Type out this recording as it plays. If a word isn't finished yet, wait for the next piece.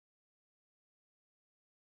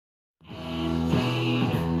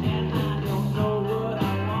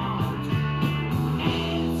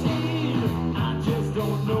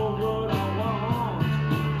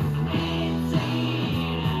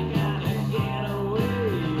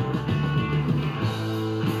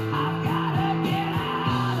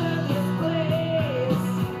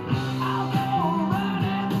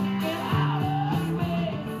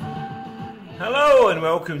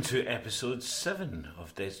welcome to episode 7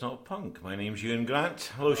 of Dead's Not Punk. My name's Ewan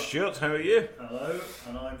Grant. Hello Stuart, how are you? Hello,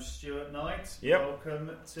 and I'm Stuart Knight. Yep.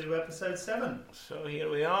 Welcome to episode 7. So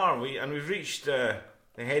here we are, we've reached the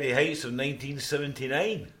heady heights of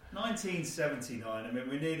 1979. 1979, I mean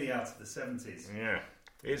we're nearly out of the 70s. Yeah,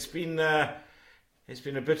 it's been a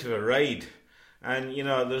bit of a ride, and you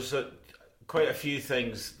know there's quite a few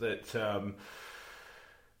things that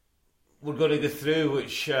we're going to go through,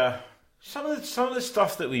 which some of the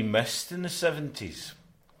stuff that we missed in the 70s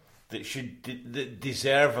that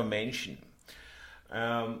deserve a mention,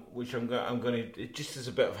 which I'm going to just as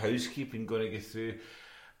a bit of housekeeping going to go through.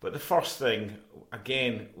 But the first thing,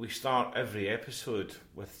 again, we start every episode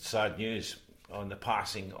with sad news on the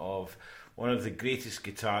passing of one of the greatest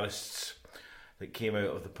guitarists that came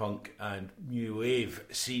out of the punk and new wave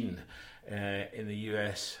scene in the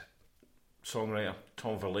US. Songwriter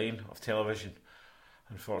Tom Verlaine of Television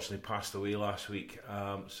unfortunately passed away last week,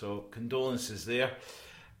 so condolences there.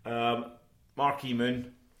 Marquee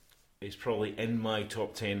Moon is probably in my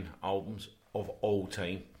top 10 albums of all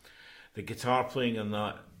time. The guitar playing on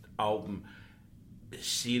that album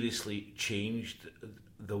seriously changed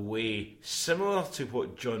the way, similar to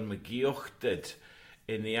what John McGeoch did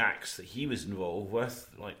in the acts that he was involved with,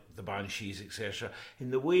 like the Banshees, etc.,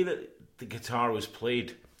 in the way that the guitar was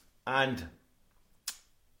played. And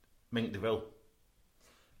Mink DeVille.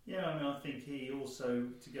 Yeah, I mean, I think he also,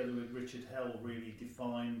 together with Richard Hell, really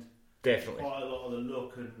defined Definitely quite a lot of the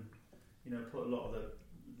look and, you know, put a lot of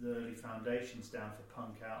the early foundations down for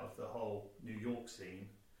punk out of the whole New York scene.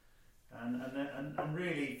 And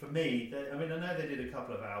really, for me, I mean, I know they did a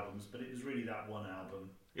couple of albums, but it was really that one album.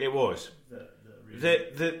 It was. That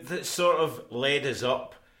really... that sort of led us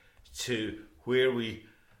up to where we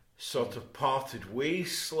sort of parted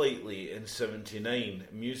ways slightly in 79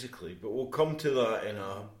 musically, but we'll come to that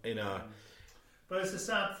in a. But it's a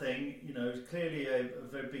sad thing, you know. Clearly, a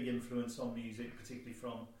very big influence on music, particularly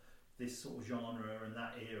from this sort of genre and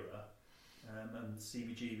that era, and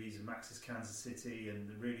CBGB's and Max's Kansas City,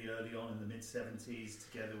 and really early on in the mid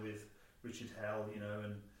 70s, together with Richard Hell, you know,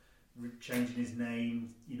 and changing his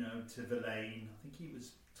name, you know, to Verlaine. I think he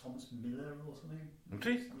was Thomas Miller or something.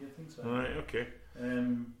 Okay. Yeah, I think so. All right. Okay.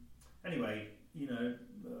 Anyway, you know,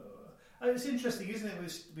 it's interesting, isn't it?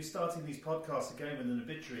 We're starting these podcasts again with an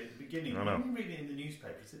obituary at the beginning. I know. When you read it in the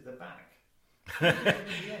newspaper, it's at the back. It's at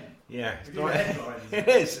the end. Yeah, It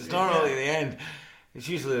is. It's not really the end. It's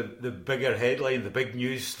usually the bigger headline, the big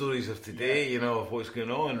news stories of today. You know, of what's going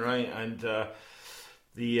on, right? And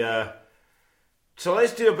so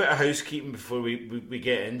let's do a bit of housekeeping before we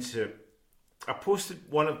get into it. I posted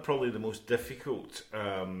one of probably the most difficult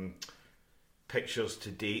pictures to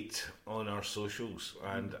date on our socials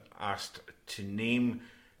and asked to name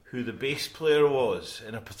who the bass player was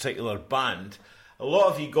in a particular band. A lot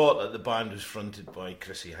of you got that the band was fronted by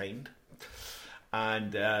Chrissie Hynde,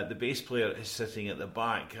 and the bass player is sitting at the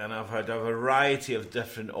back, and I've had a variety of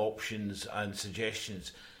different options and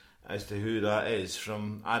suggestions as to who that is,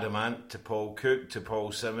 from Adam Ant to Paul Cook to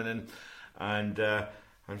Paul Simonon, and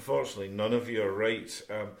unfortunately, none of you are right.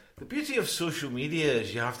 The beauty of social media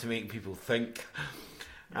is you have to make people think.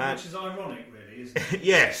 Which is ironic, really, isn't it?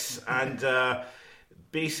 Yes, and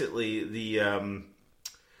basically the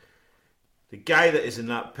guy that is in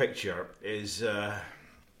that picture is,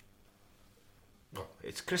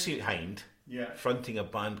 it's Chrissie Hynde, fronting a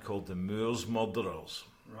band called the Moors Murderers.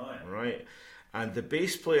 Right. And the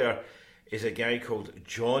bass player is a guy called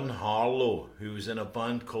John Harlow, who was in a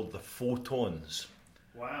band called the Photons.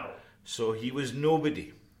 Wow. So he was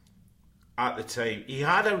nobody at the time. He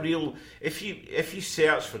had a real... If you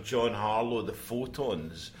search for John Harlow, the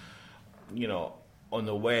Photons, you know, on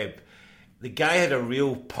the web, the guy had a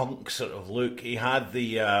real punk sort of look. He had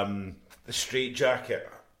the straight jacket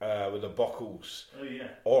with the buckles. Oh, yeah.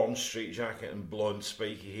 Orange straight jacket and blonde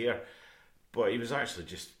spiky hair. But he was actually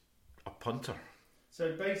just a punter.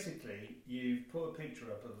 So basically, you put a picture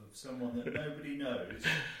up of someone that nobody knows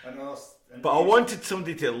and asked... But I wanted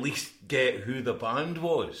somebody to at least get who the band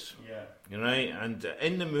was. Yeah. Right? And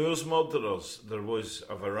in the Moors Murderers, there was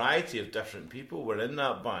a variety of different people were in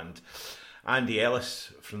that band. Andy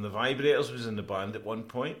Ellis from the Vibrators was in the band at one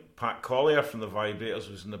point. Pat Collier from the Vibrators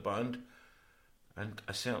was in the band. And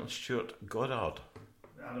a certain Stuart Goddard.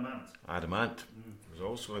 Adam Ant was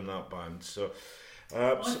also in that band. So...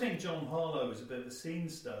 I think John Harlow was a bit of a scene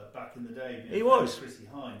stir back in the day. He was. Chrissie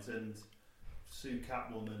Hynde and Sue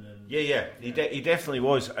Catwoman and... Yeah. He definitely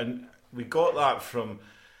was. And we got that from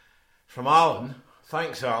Alan.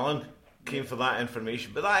 Thanks, Alan. Came for that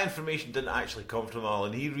information. But that information didn't actually come from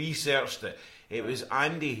Alan. He researched it. It was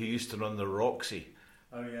Andy who used to run the Roxy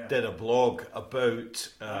Oh yeah. did a blog about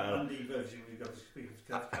Andy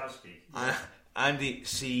Gavkowski. Andy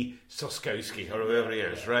C. Soskowski, or whoever he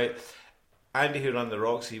is, right? Andy, who ran the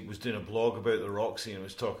Roxy, was doing a blog about the Roxy and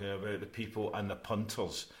was talking about the people and the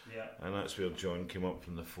punters. Yeah. And that's where John came up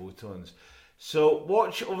from the photons. So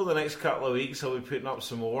watch over the next couple of weeks. I'll be putting up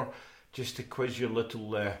some more just to quiz your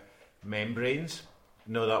little membranes.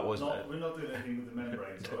 No, that wasn't it. We're not doing anything with the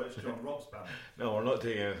membranes, so it's John Robb's band. No, we're not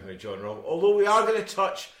doing anything with John Robb. Although we are going to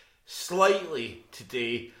touch slightly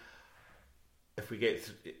today, if we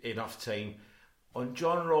get enough time, on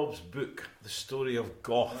John Robb's book, The Story of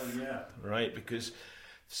Goth. Oh, yeah. Right, because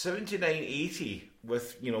 79-80,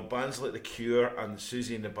 with bands like The Cure and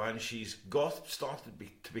Susie and the Banshees, goth started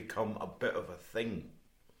to become a bit of a thing,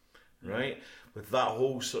 right? With that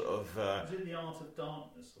whole sort of... Is it The Art of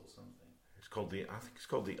Darkness or something? I think it's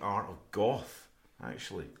called The Art of Goth,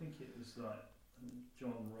 actually. I think it was like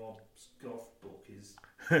John Robb's goth book is...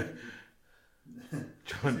 Is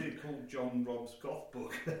it called John Robb's goth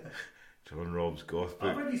book? John Robb's goth book.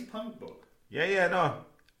 I read his punk book. Yeah,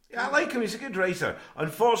 I like him. He's a good writer.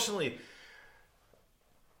 Unfortunately,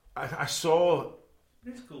 I saw...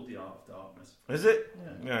 It's called The Art of Darkness. Is it?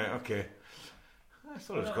 Yeah. Right, okay. I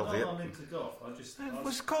thought it was called I'm into goth.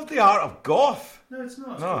 It's called The Art of Goth. No, it's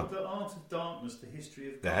not. It's called The Art of Darkness, The History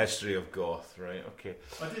of Goth. The History of Goth, right, okay.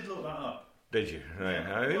 I did look that up. Did you? Right.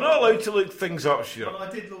 Yeah. You're not allowed to look things up, sure. Well, I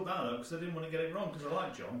did look that up because I didn't want to get it wrong because I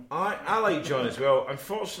like John. I like John as well.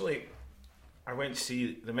 Unfortunately, I went to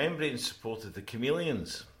see the Membranes supported the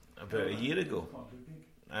Chameleons about a year ago.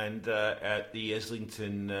 And at the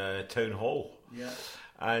Islington Town Hall. Yeah.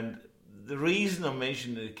 And the reason I'm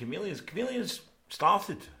mentioning the Chameleons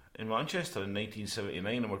started in Manchester in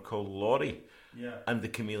 1979 and were called Laurie and the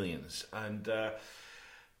Chameleons. And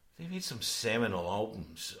they made some seminal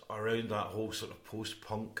albums around that whole sort of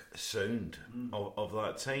post-punk sound of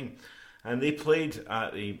that time. And they played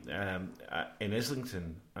at the in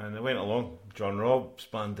Islington, and they went along. John Robb's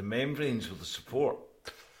band, The Membranes, with the support.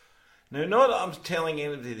 Now, not that I'm telling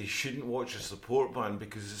anybody they shouldn't watch a support band,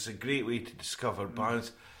 because it's a great way to discover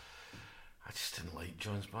bands. I just didn't like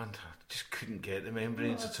John's band. I just couldn't get The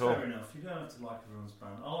Membranes at all. Fair enough. You don't have to like everyone's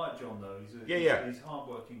band. I like John though. He's a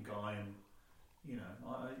hard-working guy, and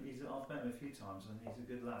I've met him a few times, and he's a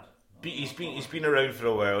good lad. He's been around for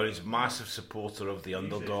a while. He's a massive supporter of the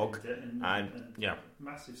underdog, and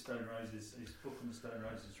massive Stone Roses. His book on the Stone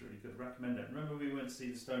Roses is really good. Recommend it. Remember we went to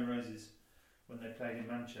see the Stone Roses when they played in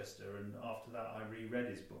Manchester, and after that I reread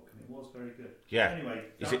his book, and it was very good. Yeah. Anyway,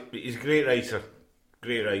 he's a great writer.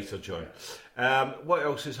 Great writer, John. What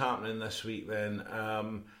else is happening this week then?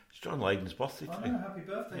 It's John Lydon's birthday today. I know, happy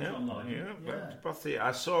birthday, John Lydon. Yeah, birthday.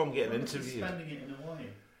 I saw him getting interviewed. Spending it in Hawaii.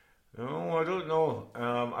 No, I don't know.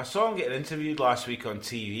 I saw him getting interviewed last week on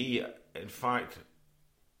TV. In fact,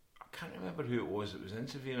 I can't remember who it was that was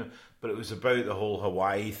interviewing him, but it was about the whole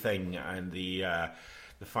Hawaii thing and the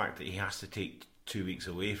fact that he has to take 2 weeks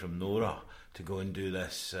away from Nora to go and do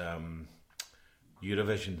this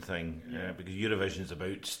Eurovision thing, because Eurovision's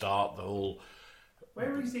about to start the whole...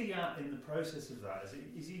 Where is he at in the process of that?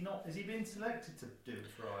 Is he being selected to do it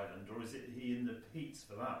for Ireland, or is he in the heats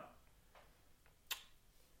for that?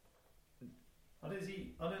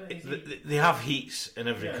 They have heats in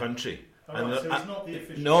every country. Oh, right, so he's not the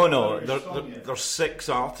official... No. There's 6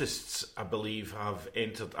 artists, I believe, have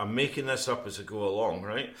entered. I'm making this up as I go along,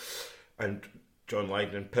 right? And John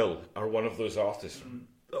Lydon and Pill are one of those artists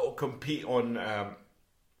that will compete on a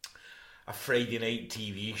Friday night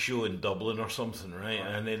TV show in Dublin or something, right?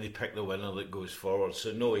 And then they pick the winner that goes forward.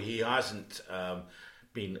 So no, he hasn't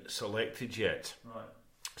been selected yet. Right.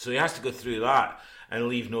 So he has to go through that and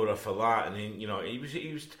leave Nora for that. And then, he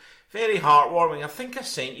was very heartwarming. I think I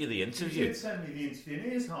sent you the interview. You did send me the interview, and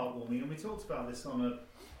it is heartwarming. And we talked about this on a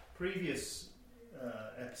previous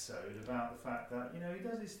episode about the fact that he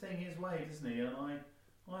does his thing his way, doesn't he? And I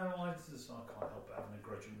can't help but having a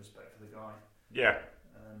grudging respect for the guy. Yeah.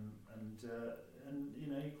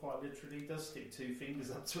 And he quite literally does stick 2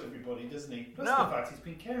 fingers up to everybody, doesn't he? Plus No. the fact he's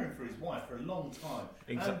been caring for his wife for a long time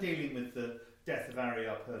and dealing with the death of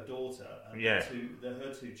Ariup, her daughter, and her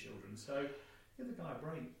 2 children. So give the guy a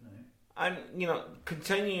break, And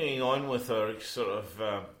continuing on with our sort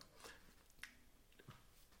of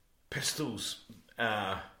Pistols,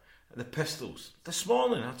 the Pistols. This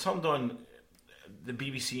morning I turned on the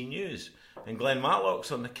BBC News and Glenn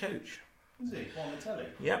Matlock's on the couch. Is he? On the telly?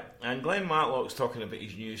 Yep, and Glenn Matlock's talking about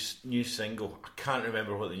his new single. I can't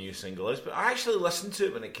remember what the new single is, but I actually listened to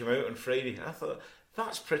it when it came out on Friday, and I thought,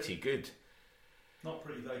 that's pretty good. Not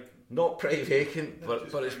pretty vacant. Not pretty vacant,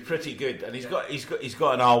 but it's pretty good. And he's got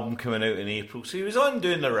an album coming out in April. So he was on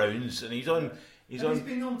doing the rounds, and he's on He's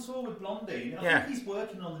been on tour with Blondie. I think he's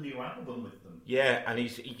working on the new album with them. Yeah, and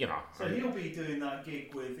he's, you know... So he'll be doing that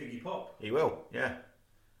gig with Iggy Pop. He will, yeah.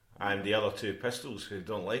 And the other two Pistols who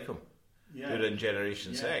don't like him. Yeah. Who are in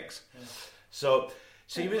Generation 6. Yeah. So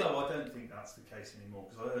I don't think that's the case anymore,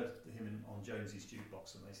 because I heard him on Jonesy's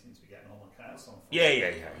Jukebox and they seem to be getting on like a house on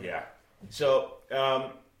fire. Yeah. So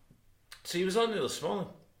he was on there this morning.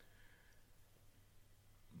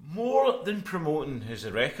 More than promoting his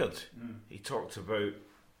record, he talked about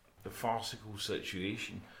the farcical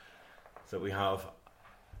situation that we have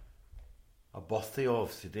a birthday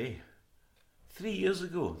of today. 3 years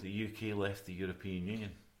ago, the UK left the European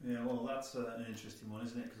Union. Yeah, well, that's an interesting one,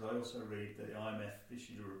 isn't it? Because I also read that the IMF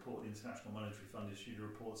issued a report, the International Monetary Fund issued a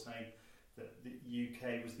report saying that the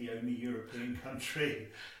UK was the only European country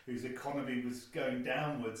whose economy was going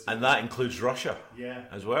downwards. And that includes Russia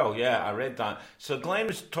as well. Yeah, I read that. So Glenn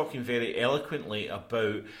was talking very eloquently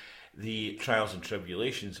about the trials and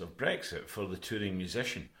tribulations of Brexit for the touring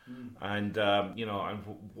musician. And, how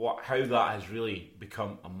that has really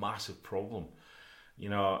become a massive problem. You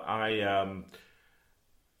know,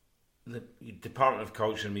 the Department of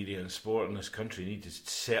Culture, Media and Sport in this country need to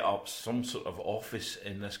set up some sort of office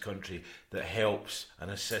in this country that helps and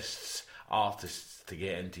assists artists to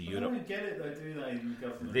get into Europe. They don't get it though, do they, in the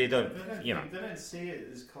government? They don't see it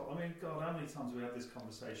as... I mean, God, how many times have we had this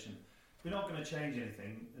conversation? We're not going to change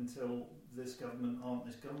anything until this government aren't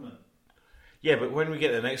this government. Yeah, but when we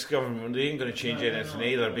get the next government, they ain't going to change anything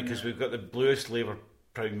either, because we've got the bluest Labour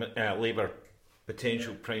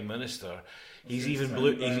potential Prime Minister. He's even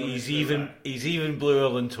blue. He's even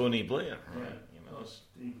bluer than Tony Blair. Right? Yeah. You know.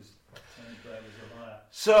 Tony Blair was a liar.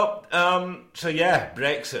 So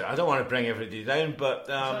Brexit. I don't want to bring everybody down, but was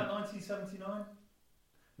that 1979?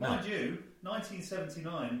 Mind you,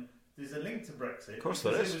 1979. There's a link to Brexit. Of course,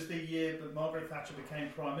 there is. It was the year that Margaret Thatcher became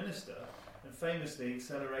Prime Minister and famously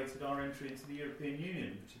accelerated our entry into the European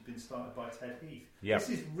Union, which had been started by Ted Heath. Yep. This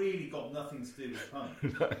has really got nothing to do with punk.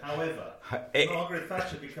 However, Margaret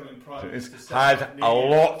Thatcher becoming Prime Minister had a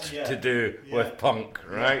lot to do with punk,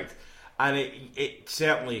 right? Yeah. And it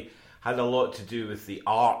certainly had a lot to do with the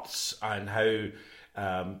arts and how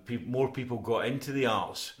more people got into the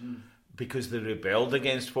arts. Because they rebelled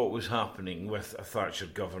against what was happening with a Thatcher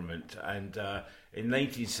government. And in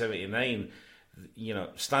 1979,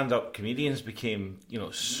 stand-up comedians became,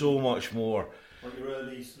 so much more. Like your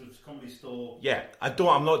early sort of Comedy Store. Yeah,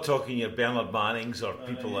 I'm not talking your Bernard Mannings or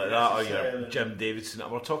people like that, or your Jim Davidson.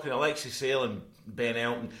 We're talking Alexis Sale and Ben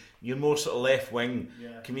Elton. Your more sort of left-wing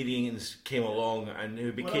comedians came along and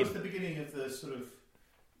who became... Well, that was the beginning of the sort of,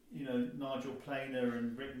 Nigel Planer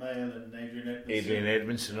and Rick Mail and Adrian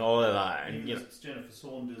Edmondson, all of that, and Jennifer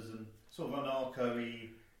Saunders and sort of anarcho-y.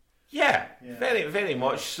 Yeah, very, very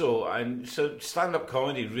much so. And so stand-up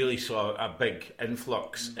comedy really saw a big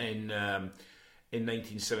influx in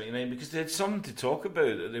 1979 because they had something to talk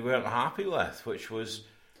about that they weren't happy with, which was...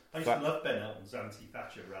 I used to love Ben Elton's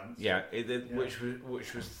anti-Thatcher rants. Yeah,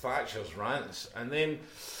 which was Thatcher's rants. And then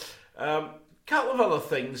a couple of other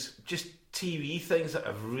things, just TV things that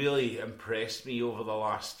have really impressed me over the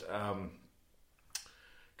last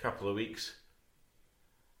couple of weeks.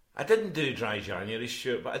 I didn't do Dry January,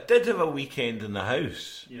 Stuart, but I did have a weekend in the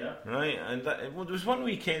house. Yeah. Right? And there was one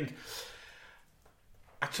weekend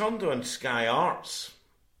I turned on Sky Arts.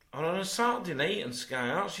 And on a Saturday night on Sky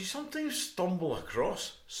Arts, you sometimes stumble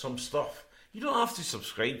across some stuff. You don't have to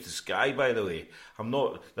subscribe to Sky, by the way.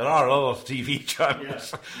 There are other TV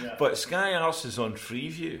channels. Yeah. But Sky Arts is on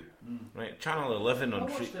Freeview. Right? Channel 11 on Freeview.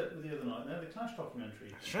 I watched it the other night, the Clash documentary.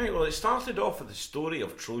 That's right. Well, it started off with the story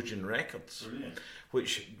of Trojan Records. Brilliant.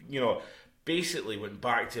 Which, basically went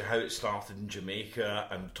back to how it started in Jamaica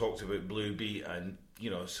and talked about Bluebeat and,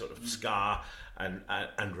 sort of ska and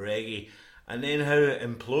reggae. And then how it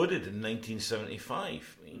imploded in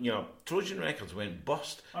 1975. Trojan Records went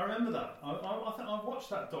bust. I remember that. I watched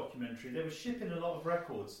that documentary. They were shipping a lot of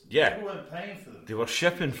records. Yeah. People weren't paying for them. They were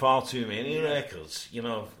shipping far too many records. You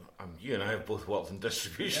and I have both worked in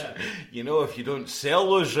distribution. Yeah. If you don't sell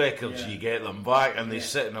those records, you get them back and they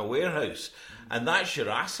sit in a warehouse. And that's your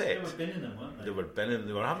asset. They were binning them, weren't they? They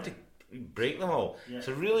were having to break them all. Yeah. It's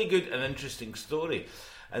a really good and interesting story.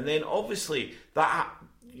 And then obviously that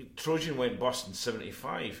Trojan went bust in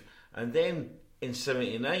 75, and then in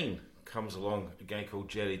 79 comes along a guy called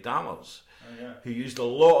Jerry Dammers, who used a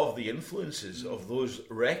lot of the influences of those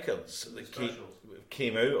records that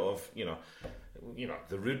came out of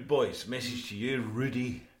the Rude Boys, Message to You,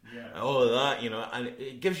 Rudy, all of that, and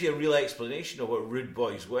it gives you a real explanation of what Rude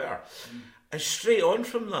Boys were. And straight on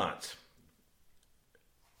from that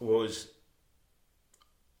was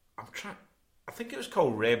I think it was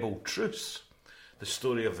called Rebel Truce. the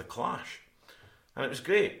story of the Clash, and it was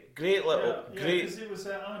great little great. Because it was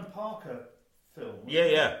an Alan Parker film.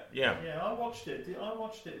 Yeah. Yeah, I watched it.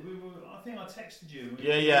 I think I texted you.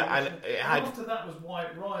 And it had. After that was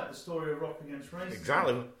White Riot, the story of Rock Against Racism.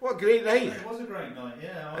 Exactly. What a great night! It was a great night.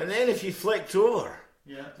 Yeah. And then if you flicked over,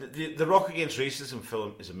 yeah, the Rock Against Racism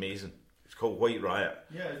film is amazing. It's called White Riot.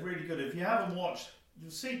 Yeah, it's really good. If you haven't watched,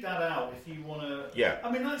 seek that out if you want to. Yeah.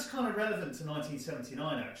 I mean, that's kind of relevant to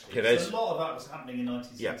 1979, actually. It is. A lot of that was happening in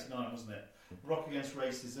 1979, wasn't it? Rock Against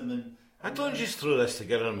Racism and. I don't just throw this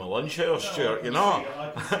together in my lunch hour, Stuart, you know.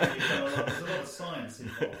 I can see you've done there's a lot of science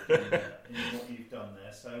involved in what you've done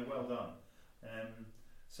there, so well done.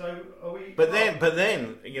 So are we... But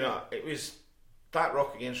then, you know, it was that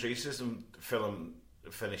Rock Against Racism film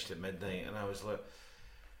finished at midnight, and I was like...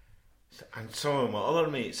 And some of my other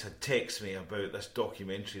mates had texted me about this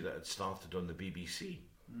documentary that had started on the BBC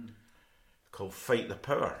called Fight the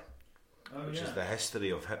Power, which is the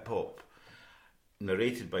history of hip-hop.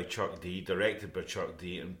 Narrated by Chuck D, directed by Chuck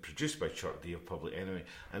D, and produced by Chuck D of Public Enemy,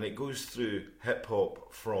 and it goes through hip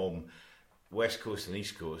hop from West Coast and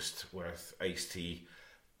East Coast with Ice-T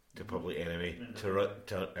to Public Enemy to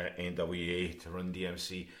NWA to Run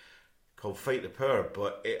DMC, called Fight the Power.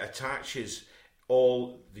 But it attaches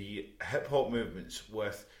all the hip hop movements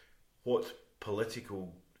with what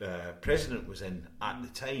political president was in at the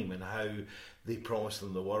time and how they promised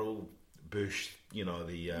them the world. Bush, you know,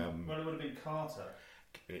 the well, it would have been Carter.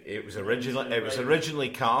 It was originally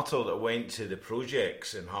Carter that went to the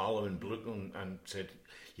projects in Harlem and Brooklyn and said,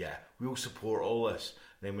 "Yeah, we'll support all this."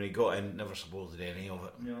 And then when he got in, never supported any of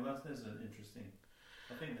it. Yeah, there's an interesting.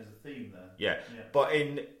 I think there's a theme there. Yeah. But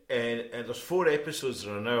in there's 4 episodes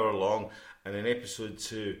that are an hour long, and in episode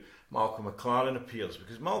 2, Malcolm McLaren appears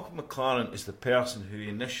because Malcolm McLaren is the person who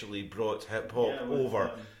initially brought hip hop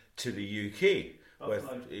over to the UK. With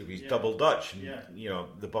he's double Dutch and you know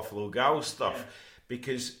the Buffalo Gals stuff,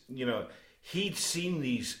 because you know he'd seen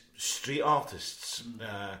these street artists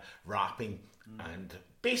rapping and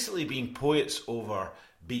basically being poets over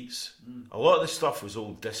beats. A lot of the stuff was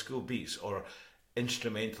old disco beats or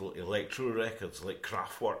instrumental electro records like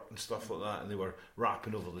Kraftwerk and stuff like that, and they were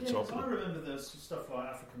rapping over the top of it. I remember there's stuff like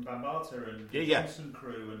African Bambaataa and the Johnson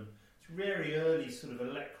Crew, and it's very early sort of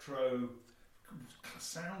electro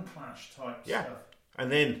sound clash type stuff. And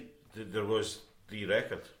then there was the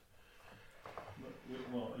record.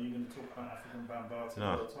 What, are you going to talk about African Bambaataa?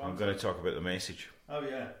 No, I'm going to talk about the Message. Oh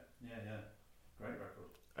yeah, great record.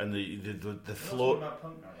 And the flow. We're not talking about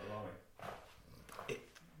punk now, though, are we?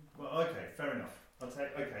 Well, okay, fair enough.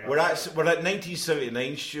 We're at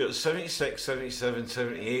 1979, Stuart. 76, 77,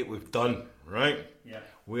 78. We've done right. Yeah.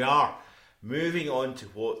 We are moving on to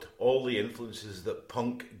what all the influences that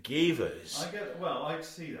punk gave us. I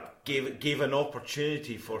see that. Gave an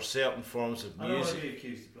opportunity for certain forms of music. I don't want to be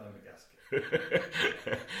accused of blowing a gasket.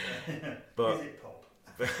 But is it pop?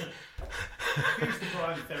 Who's the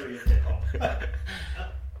Brian Ferry of hip hop?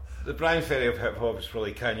 The Brian Ferry of hip hop is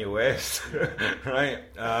probably Kanye West, right?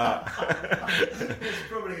 It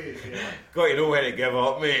probably is. Yeah. Got to know when to give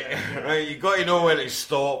up, mate. Right? You got to know when to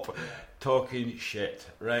stop talking shit,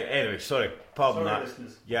 right? Anyway, sorry, pardon that.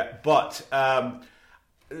 Listeners. Yeah, but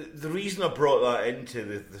the reason I brought that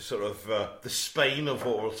into the sort of the spine of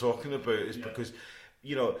what we're talking about is because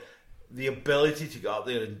you know the ability to get up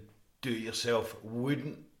there and do it yourself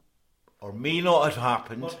wouldn't or may not have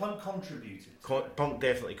happened. Well, punk contributed. Punk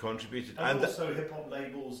definitely contributed, and also hip hop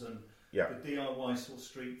labels and the DIY sort of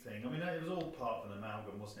street thing. I mean, it was all part of an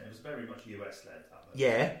amalgam, wasn't it? It was very much US led.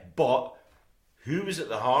 Yeah, but who was at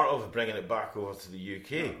the heart of bringing it back over to the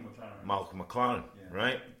UK? Malcolm McLaren,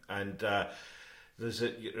 right? And there's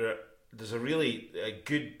a really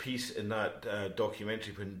good piece in that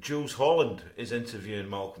documentary when Jules Holland is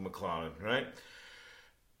interviewing Malcolm McLaren, right?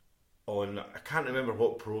 On, I can't remember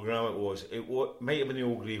what programme it was. It might have been the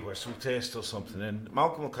Old Grey Whistle Test or something. And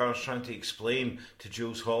Malcolm McLaren's trying to explain to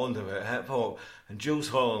Jules Holland about hip hop, and Jules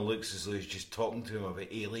Holland looks as though he's just talking to him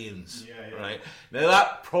about aliens. Right now,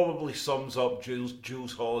 that probably sums up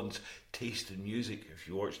Jules Holland's taste in music. If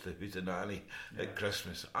you watch the Hootenanny at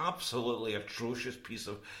Christmas, absolutely atrocious piece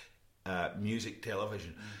of music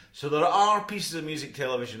television. So there are pieces of music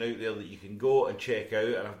television out there that you can go and check out,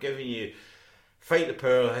 and I've given you Fight the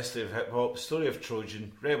Power, The History of Hip Hop, The Story of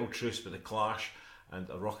Trojan, Rebel Truce by The Clash, and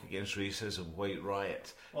A Rock Against Racism, White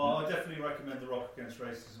Riot. Well, I definitely recommend the Rock Against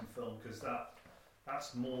Racism film because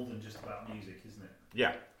that's more than just about music, isn't it?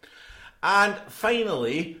 Yeah. And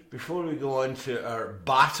finally, before we go on to our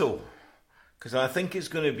battle, because I think it's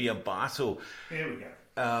going to be a battle. Here we go.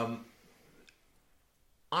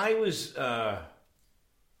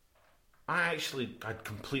 I I'd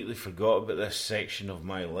completely forgot about this section of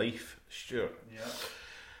my life, Stuart. Yeah.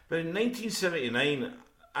 But in 1979,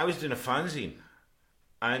 I was doing a fanzine,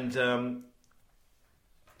 and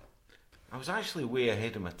I was actually way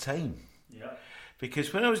ahead of my time. Yeah.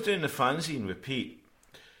 Because when I was doing the fanzine with Pete,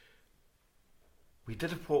 we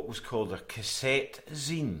did what was called a cassette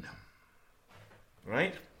zine.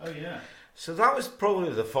 Right? Oh, yeah. So that was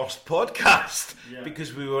probably the first podcast, Yeah.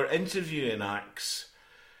 because we were interviewing acts,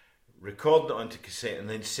 recording it onto cassette, and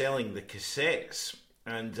then selling the cassettes.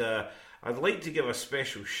 And I'd like to give a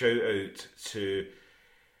special shout out to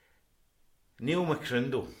Neil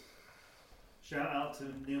McCrindle. Shout out to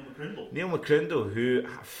Neil McCrindle. Neil McCrindle, who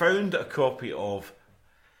found a copy of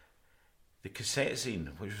the cassette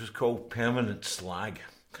zine, which was called Permanent Slag.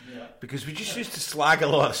 Yeah. Because we just used to slag a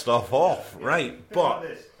lot of stuff off, right? Bit But like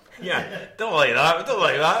this. yeah, don't like that.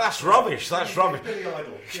 That's rubbish. That's rubbish. Billy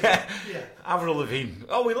Idol. Yeah. Yeah. Avril Lavigne.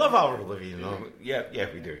 Oh, we love Avril Lavigne. Oh, yeah,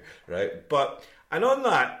 we do. Right. But, and on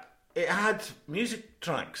that, it had music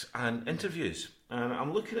tracks and interviews. And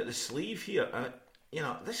I'm looking at the sleeve here, and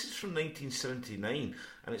this is from 1979,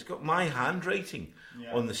 and it's got my handwriting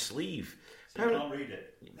on the sleeve. So you can't read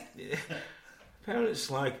it. Permanent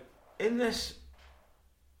Slag. In this,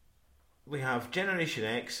 we have Generation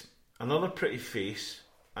X, Another Pretty Face,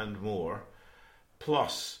 and more,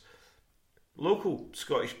 plus local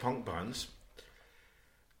Scottish punk bands.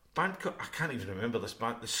 I can't even remember this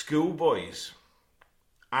band. The Schoolboys,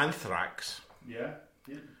 Anthrax. Yeah.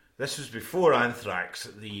 This was before Anthrax,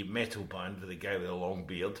 the metal band with the guy with a long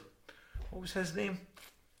beard. What was his name?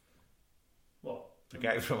 What? The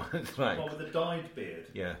guy from Anthrax. What, with the dyed beard?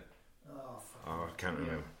 Yeah. Oh, fuck. Oh, I can't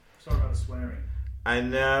remember. Sorry about the swearing.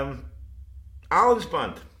 And Alan's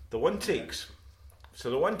band, the One Takes. So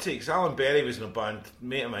the One Takes, Alan Berry was in a band,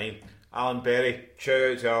 mate of mine. Alan Berry, shout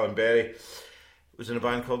out to Alan Berry, was in a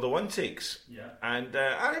band called the One Takes. Yeah. And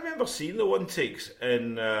I remember seeing the One Takes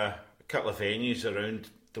in a couple of venues around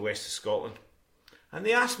the west of Scotland. And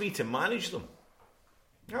they asked me to manage them.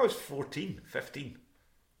 I was 14, 15,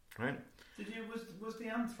 right? Was the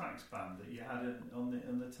Anthrax band that you had on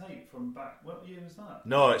the tape from back? What year was that?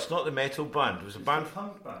 No, it's not the metal band. It was a band. The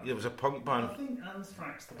punk band. It was a punk band. I think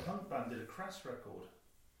Anthrax, the punk band, did a Crass record.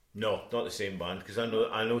 No, not the same band, because I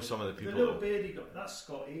know some of the people. The little beardy guy, that's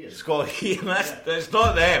Scott Ian. Scott Ian, that's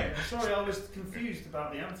not them. Sorry, I was confused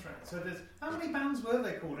about the Anthrax. So how many bands were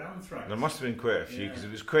they called Anthrax? There must have been quite a few, because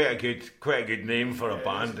it was quite a good name for a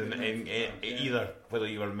band, and either whether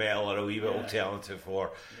you were metal or a wee bit alternative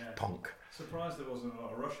or punk. Surprised there wasn't a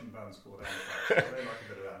lot of Russian bands called Anthrax. They like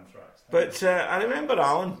a bit of Anthrax. But I remember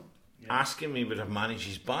Alan asking me would I manage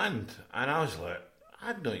his band, and I was like, I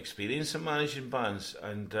had no experience in managing bands,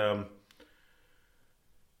 and I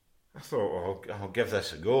thought, well, I'll give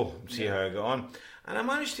this a go and see how I got on. And I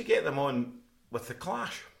managed to get them on with The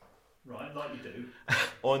Clash. Right, like you do.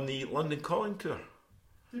 On the London Calling Tour.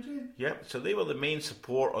 Did you? Yep, so they were the main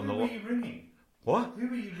support on Who were you ringing? What? Who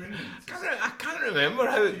were you ringing? I can't remember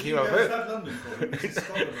how it came about. That London Calling?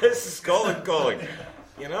 It's Scotland Calling.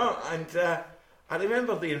 And I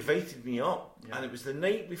remember they invited me up, and it was the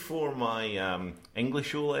night before my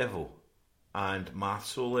English O-level and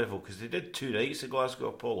Maths O-level, because they did 2 nights at Glasgow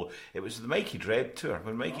Apollo. It was the Mikey Dread tour,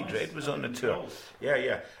 when Mikey Dread was on the tour.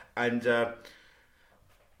 Yeah. And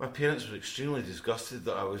my parents were extremely disgusted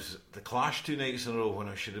that I was the Clash 2 nights in a row when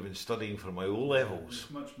I should have been studying for my O-levels. It's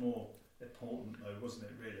much more important, though, wasn't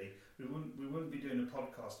it? Really, we wouldn't be doing a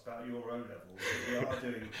podcast about your O levels. We are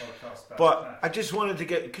doing a podcast about. But I just wanted to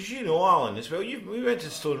get, because you know Alan as well. We went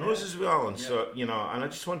to Stone Roses with Alan, so and I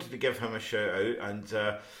just wanted to give him a shout out, and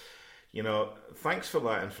thanks for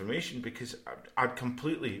that information, because I'd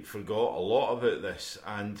completely forgot a lot about this,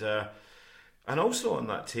 and also on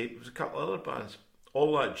that tape there was a couple of other bands,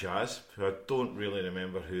 All That Jazz, who I don't really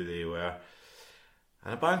remember who they were.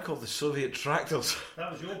 And a band called the Soviet Tractors.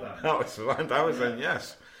 That was your band? That was the band I was in,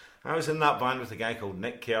 yes. I was in that band with a guy called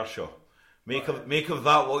Nick Kershaw. Make of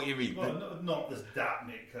that what you mean. Well, not that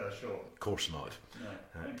Nick Kershaw. Of course not. No,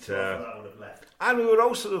 that would have left. And we were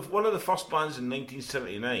also one of the first bands in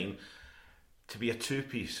 1979 to be a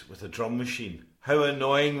two-piece with a drum machine. How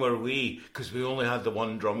annoying were we? Because we only had the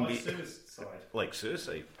one drum beat. Suicide. Like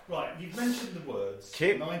Suicide. Right, you've mentioned the words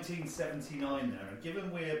 1979 there, and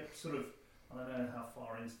given we're sort of, I don't know how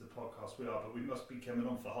far into the podcast we are, but we must be coming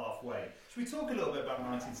on for halfway. Should we talk a little bit about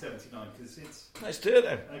 1979? Because it's... Let's do it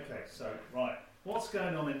then. Okay, so, right. What's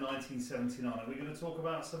going on in 1979? Are we going to talk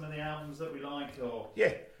about some of the albums that we like, or...?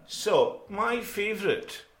 Yeah. So, my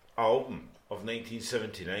favourite album of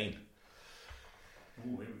 1979...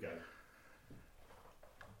 Ooh,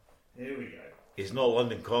 here we go. is not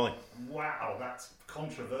London Calling. Wow, that's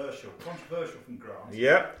controversial. Controversial from Grant.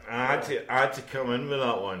 Yep, I had to come in with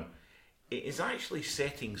that one. It is actually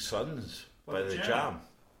Setting Suns by the Jam.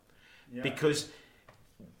 Yeah. Because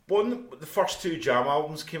the first two Jam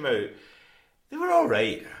albums came out, they were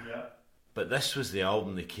alright. Yeah. But this was the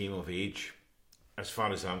album that came of age, as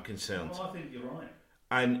far as I'm concerned. Well, I think you're right.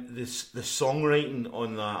 And the songwriting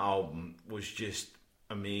on that album was just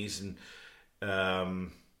amazing.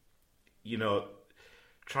 You know,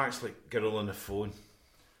 tracks like Girl on the Phone,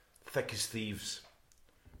 Thick as Thieves,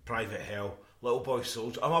 Private Hell, Little Boy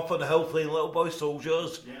Soldier. I'm up on the hill playing Little Boy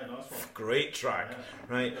Soldiers. Yeah, nice one. Great track, Yeah.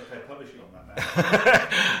 right? Okay, publishing on that now.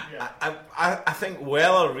 Yeah. I think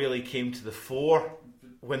Weller really came to the fore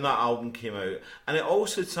when that album came out, and it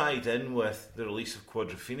also tied in with the release of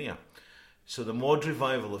Quadrophenia. So the mod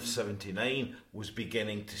revival of '79 was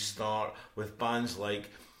beginning to start with bands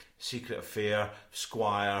like Secret Affair,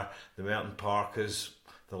 Squire, the Merton Parkers,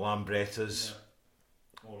 the Lambrettas,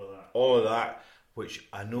 all of that, which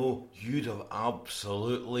I know you'd have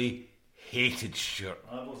absolutely hated, Stuart.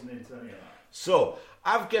 I wasn't into any of that. So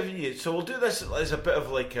I've given you. So we'll do this as a bit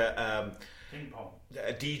of like a Ping pong.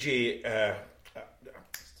 a DJ a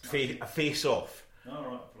face off. All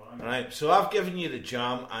right. Right, so I've given you the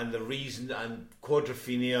Jam and the reason and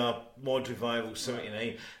Quadrophenia, mod revival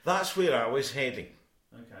 '79. That's where I was heading.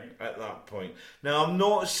 Okay. At that point. Now, I'm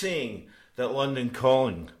not saying that London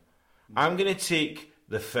Calling. I'm going to take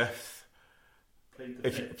the fifth.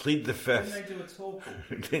 Plead the fifth. Didn't they do a talk?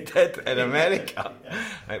 They did in America. Yeah.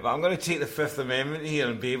 Right, but I'm going to take the Fifth Amendment here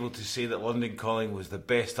and be able to say that London Calling was the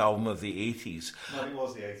best album of the 80s. No, it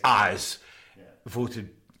was the 80s. As voted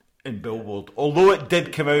in Billboard, although it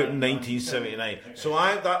did come out in 1979. Okay. So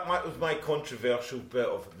that was my controversial bit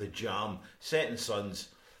of the Jam. Setting Suns,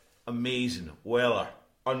 amazing. Weller,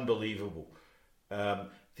 unbelievable.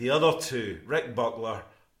 The other two, Rick Buckler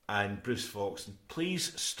and Bruce Foxton,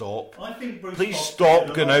 please stop. I think Bruce please Foxton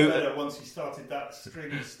stop going out better once he started that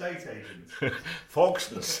string of estate agents.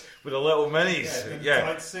 Foxtons with the little minis,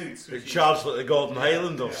 tight suits, they charge like the Golden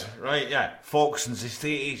Highlanders, right? Yeah, Foxtons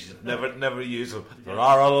estate agents never use them. There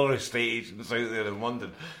are other estate agents out there in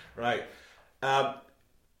London, right?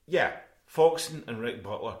 Foxton and Rick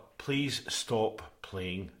Buckler, please stop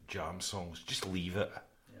playing Jam songs. Just leave it.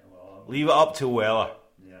 Leave it up to Weller,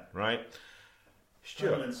 right?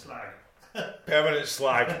 Stuart. Permanent slag. Permanent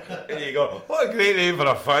slag. There you go. What a great name for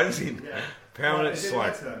a fanzine. Yeah. Permanent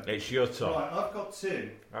slag. It's your turn. Right, I've got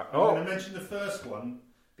two. I'm going to mention the first one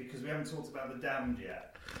because we haven't talked about the Damned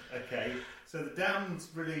yet. Okay, so the Damned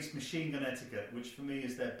released Machine Gun Etiquette, which for me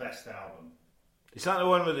is their best album. Is that the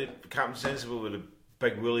one with the Captain Sensible with the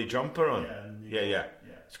big woolly jumper on? Yeah.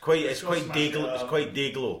 It's quite Dayglow. It's quite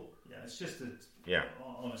Dayglow. Yeah, it's just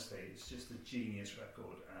honestly, it's just a genius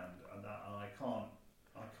record, and I can't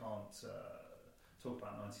talk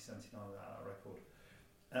about 1979 without that record.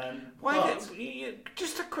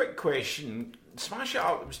 Just a quick question. Smash It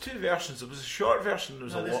Up. There was two versions. There was a short version.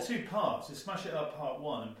 There's two parts. It's Smash It Up Part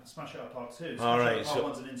 1 and Smash It Up Part 2. All right. It Up Part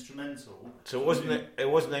 1's an instrumental. So it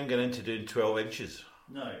wasn't them getting into doing 12 inches.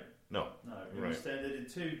 No. Right. They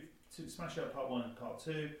did two Smash It Up Part 1 and Part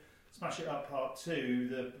 2. Smash It Up Part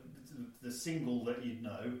 2, the single that you'd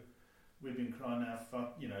know. We've been crying out for,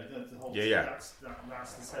 the whole. That's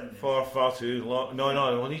the same. Far too long.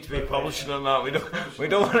 No. We need to be publishing on that. We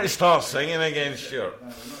don't want to start singing again, Stuart. No,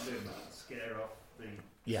 we're not doing that. Scare off the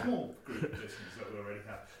small group of listeners that we already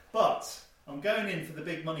have. But I'm going in for the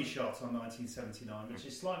big money shot on 1979, which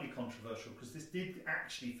is slightly controversial because this did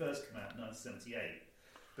actually first come out in 1978,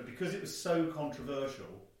 but because it was so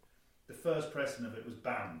controversial, the first pressing of it was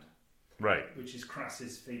banned. Right. Which is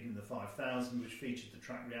Crass's Feeding the 5,000, which featured the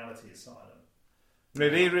track Reality Asylum.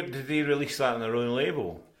 Did they release that on their own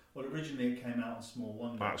label? Well, originally it came out on Small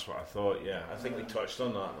Wonder. That's what I thought, yeah. I think we touched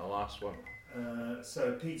on that in the last one.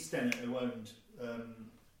 So Pete Stennett, who owned...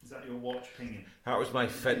 is that your watch pinging? That was my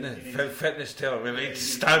fitness telling me to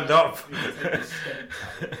stand up.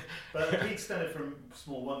 But Pete Stennett from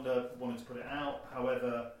Small Wonder wanted to put it out.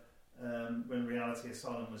 However, when Reality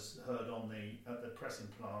Asylum was heard at the pressing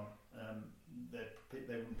plant,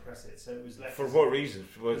 they wouldn't press it, so it was left. For what reason?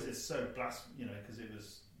 Because it's so because it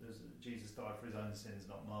was Jesus died for his own sins,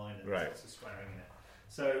 not mine, and there's lots of swearing in it.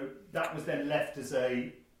 So that was then left as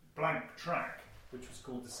a blank track, which was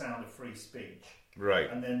called The Sound of Free Speech. Right.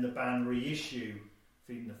 And then the band reissue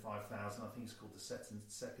Feeding the 5,000. I think it's called The Second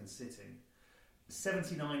Sitting.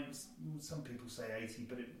 79. Some people say 80,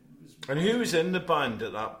 but it was. And who was in the band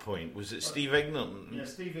at that point? Was it Steve Ignorant? Yeah,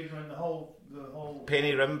 Steve Ignorant, the whole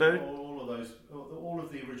Penny Rimbaud, all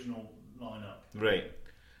of the original lineup. Right.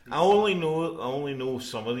 I only know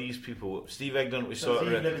some of these people. Steve Ignorant was So sort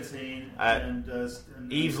of Eve Libertine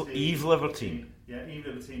and Eve Libertine. Yeah, Eve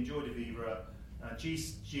Libertine, Joy Devivra,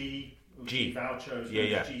 G Vouchos,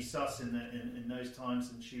 G Sus in those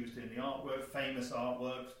times, and she was doing the artwork, famous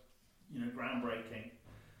artwork, groundbreaking.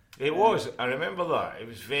 It was. I remember that. It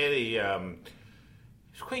was very. It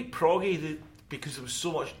was quite proggy because there was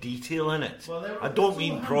so much detail in it. Well, I don't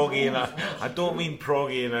mean proggy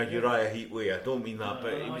in a Uriah Heep way. I don't mean that,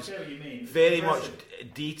 but it was I get what you mean. very much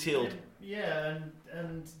detailed.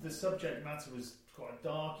 And the subject matter was quite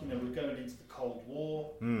dark. We're going into the Cold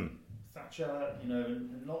War. Thatcher, and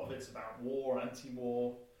a lot of it's about war,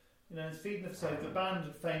 anti-war. It's feeding the. So the band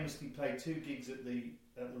had famously played 2 gigs at the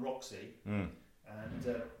Roxy, and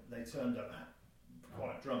they turned up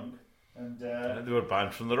quite drunk, and they were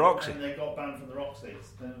banned from the Roxy. And they got banned from the Roxy.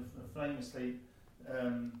 Famously,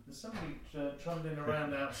 there's somebody trundling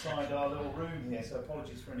around outside our little room here, so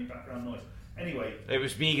apologies for any background noise. Anyway, it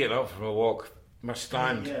was me getting up from a walk. My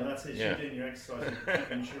stand. Yeah, that's it. You're doing your exercise and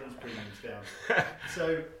keeping insurance premiums down.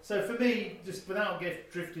 So for me, just without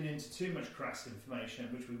drifting into too much crass information,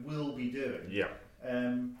 which we will be doing. Yeah.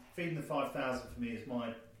 Feeding the 5,000 for me is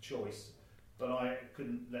my choice, but I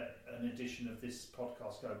couldn't let an edition of this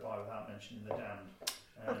podcast go by without mentioning The Damned.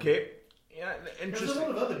 Okay. Yeah, interesting. There's a lot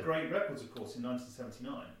of other great records, of course, in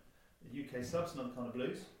 1979. The UK Subs, Another Kind of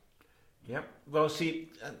Blues. Yep. Well,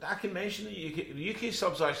 see, I can mention the UK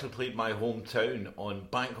Subs actually played my hometown on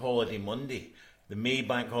Bank Holiday Monday, the May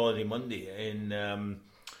Bank Holiday Monday in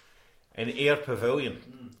Ayr Pavilion,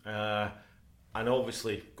 and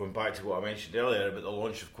obviously going back to what I mentioned earlier about the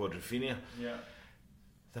launch of Quadrophenia. Yeah.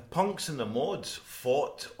 The punks and the mods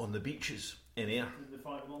fought on the beaches in Ayr. Did they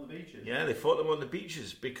fight them on the beaches? Yeah, they fought them on the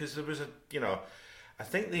beaches because there was I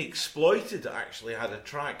think the Exploited actually had a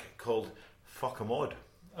track called Fuck a Mod.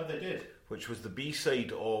 Oh, they did. Which was the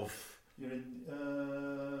B-side of...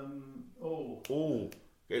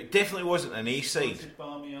 It definitely wasn't an A-side.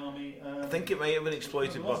 Barmy Army. I think it might have been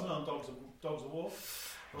Exploited. It wasn't on Dogs of War?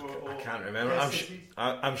 I can't remember.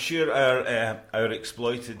 I'm sure our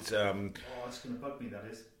Exploited... it's going to bug me, that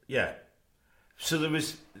is. Yeah. So there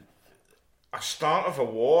was a start of a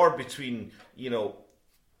war between,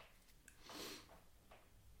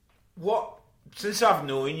 what... Since I've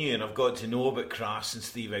known you and I've got to know about Crass and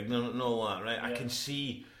Steve Ignorant and all that, right, yeah. I can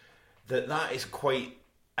see that is quite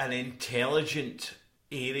an intelligent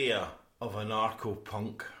area of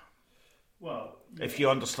anarcho-punk. Well, if you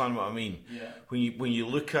understand what I mean. Yeah. When you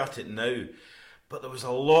look at it now, but there was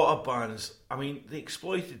a lot of bands. I mean, The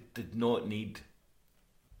Exploited did not need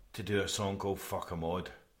to do a song called Fuck a Mod.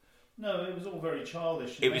 No, it was all very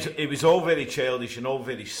childish. It was all very childish and all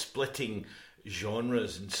very splitting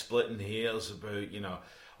genres and splitting hairs about,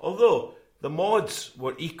 although the mods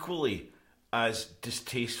were equally as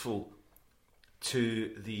distasteful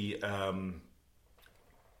to the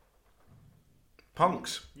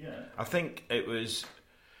punks. Yeah. I think it was,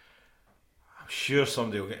 I'm sure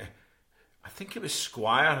somebody will get, I think it was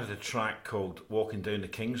Squire had a track called Walking Down the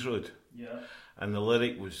King's Road. Yeah. And the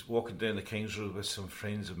lyric was Walking Down the King's Road with some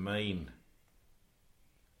friends of mine.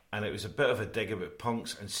 And it was a bit of a dig about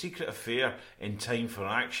punks. And Secret Affair in Time for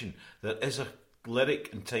Action, there is a lyric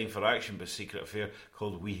in Time for Action by Secret Affair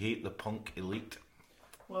called We Hate the Punk Elite.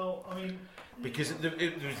 Well, I mean... Because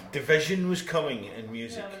division was coming in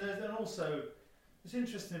music. Yeah, and also, it's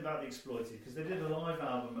interesting about The Exploited, because they did a live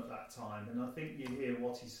album at that time, and I think you hear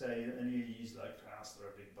what he say, and he's like, they're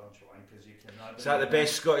a big bunch of wankers, you can... Is that the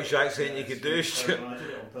best Scottish accent you could do, Stuart? I did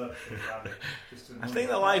it on purpose. I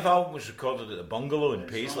think the live album was recorded at the Bungalow in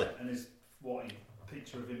Paisley. Right. And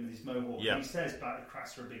picture of him with his mohawk. Yeah. And he says back the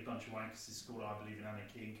Crass are a big bunch of wankers, it's called I Believe in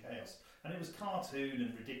Anarchy and Chaos. And it was cartoon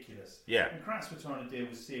and ridiculous. Yeah. And Crass were trying to deal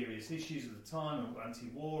with serious issues at the time,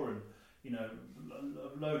 anti-war and, a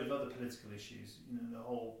load of other political issues. The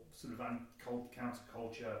whole sort of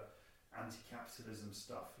counterculture, anti-capitalism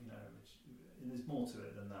stuff, which there's more to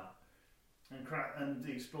it than that. And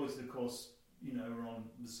The Exploited, of course, were on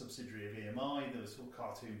the subsidiary of EMI. There were sort of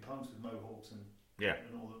cartoon punks with mohawks and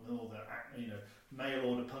all the mail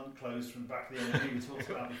order punk clothes from back then we talked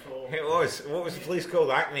about before. It was. What was the place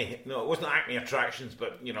called? Acme. No, it wasn't Acme Attractions,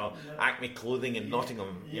 but Acme Clothing in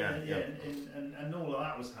Nottingham. And all of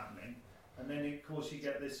that was happening. And then of course you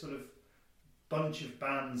get this sort of bunch of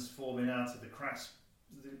bands forming out of the Crass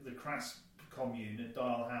commune at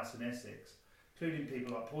Dial House in Essex, including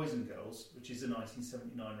people like Poison Girls, which is a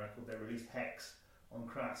 1979 record. They released Hex on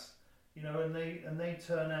Crass, and they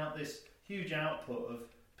turn out this huge output of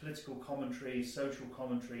political commentary, social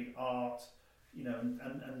commentary, art,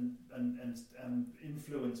 and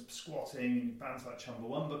influence squatting, and bands like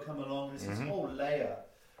Chumbawamba come along. There's this whole layer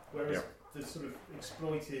Whereas the sort of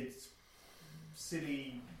exploited,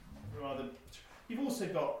 silly, rather... You've also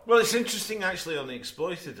got... Well, it's interesting, actually, on the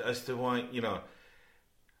exploited as to why,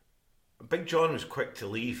 Big John was quick to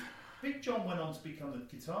leave. Big John went on to become the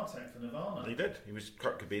guitar tech for Nirvana. He did. He was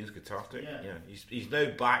Kurt Cobain's guitar tech. Yeah. He's now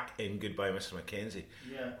back in Goodbye Mr. Mackenzie.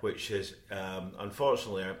 Yeah. Which is,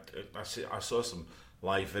 unfortunately, I saw some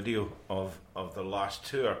live video of their last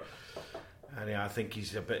tour, and I think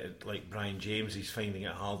he's a bit like Brian James. He's finding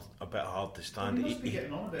it a bit hard to stand. He must be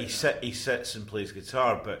getting on a bit. He sits and plays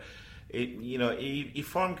guitar, but he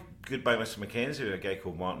formed Goodbye Mr. Mackenzie with a guy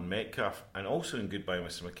called Martin Metcalf, and also in Goodbye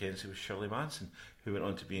Mr. Mackenzie with Shirley Manson, who went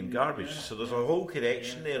on to be in Garbage. Yeah. So there's a whole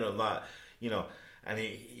connection there on that, and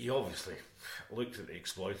he obviously looked at the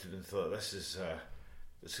Exploited and thought, this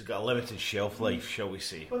has got a limited shelf life, shall we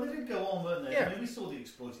say. Well, they did go on, weren't they? Yeah. I mean, we saw the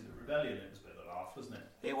Exploited at Rebellion. It was a bit of a laugh, wasn't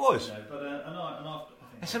it? It was. But I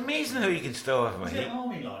think It's amazing how you can still have was my it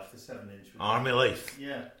Army Life, the 7-inch? Army Life.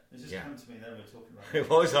 Yeah, it just Yeah. came to me then we were talking about It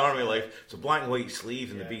was Army Life. It's a black and white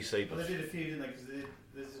sleeve, and Yeah. the B-side Well, was... they did a few, didn't they? Because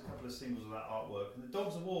there's a couple of singles of that artwork. And the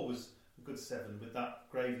Dogs of War was a good 7 with that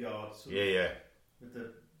graveyard sort of, Yeah. with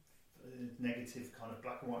the negative kind of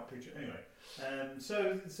black and white picture. Anyway,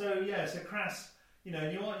 so Crass, you're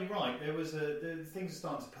right. There was things are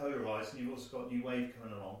starting to polarise, and you've also got New Wave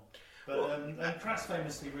coming along. But and Crass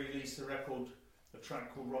famously released a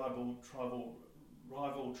track called Rival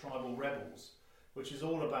Tribal Rebels, which is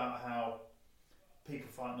all about how people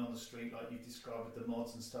fighting on the street, like you described with the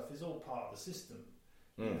mods and stuff, is all part of the system.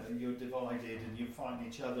 You're divided and you're fighting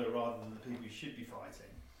each other rather than the people you should be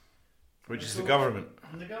fighting. Which is the government.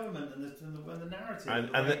 And the government and the narrative.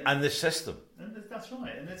 And the system. And that's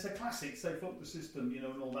right. And it's a classic, say, fuck the system,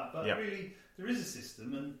 and all that. But Yeah. really, there is a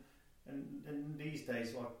system, and these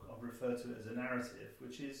days I refer to it as a narrative,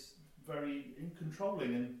 which is very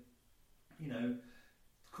controlling, and,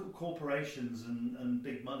 corporations and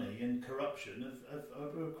big money and corruption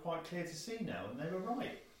are quite clear to see now, and they were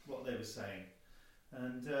right, what they were saying.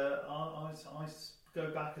 And I go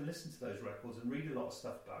back and listen to those records and read a lot of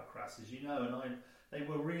stuff about Crass, as you know, and they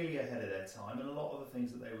were really ahead of their time, and a lot of the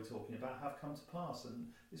things that they were talking about have come to pass, and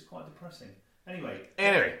it's quite depressing. Anyway,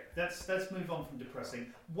 let's move on from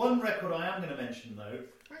depressing. One record I am going to mention, though.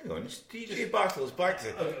 Hang on, it's DJ Battles back to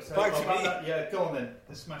me. Yeah, go on then.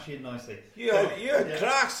 Let's smash it in nicely. You had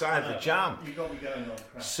Crass, I had the Jam. You got me going on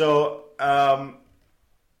Crass. So,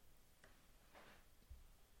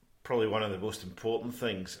 probably one of the most important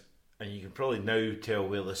things, and you can probably now tell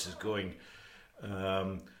where this is going,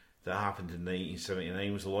 that happened in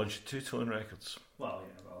 1979 was the launch of Two Tone Records.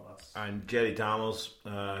 That's... And Jerry Dammers,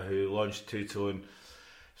 who launched Two Tone,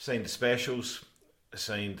 signed the Specials,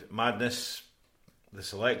 signed Madness, the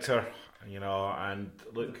Selector, and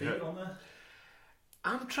look. The Beat on there?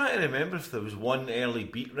 I'm trying to remember if there was one early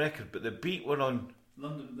Beat record, but the Beat were on.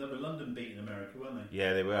 They were London Beat in America, weren't they?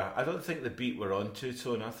 Yeah, they were. I don't think the Beat were on Two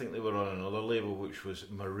Tone. I think they were on another label, which was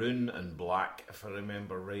Maroon and Black, if I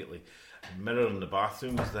remember rightly. Mirror in the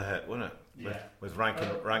Bathroom was the hit, wasn't it? Yeah. With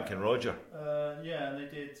Rankin Roger. Yeah, and they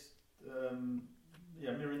did.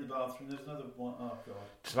 Mirror in the Bathroom. There's another one. Oh God.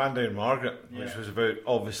 Svandown Margaret, which was about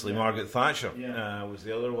obviously Margaret Thatcher. Yeah. Was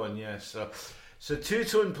the other one. Yes. So Two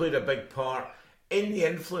Tone played a big part in the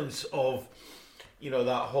influence of, that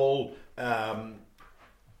whole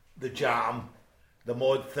the Jam, the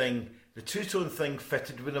mod thing. The Two Tone thing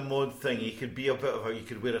fitted with the mod thing. You could be a bit of you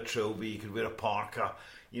could wear a trilby, you could wear a parka.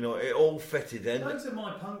 It all fitted in. Those are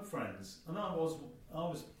my punk friends, and I was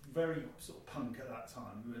very sort of punk at that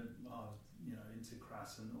time. When I was, into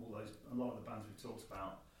Crass and a lot of the bands we've talked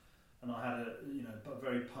about, and I had a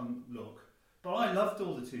very punk look. But I loved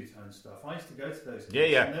all the Two Tone stuff. I used to go to those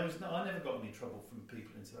gigs, and I never got any trouble from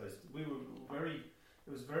people into those.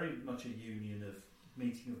 It was very much a union of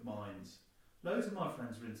meeting of minds. Loads of my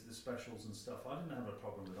friends were into the Specials and stuff. I didn't have a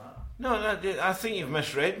problem with that. No, I think you've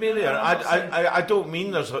misread me there. I don't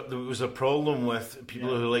mean there was a problem with people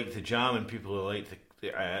who like the Jam and people who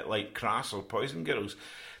like Crass or Poison Girls.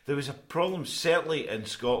 There was a problem certainly in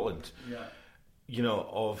Scotland. Yeah.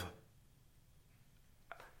 Of.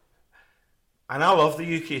 And I love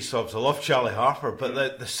the UK subs. I love Charlie Harper,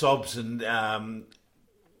 but the subs and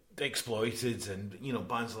Exploited and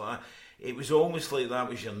bands like that. It was almost like that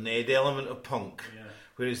was your Ned element of punk,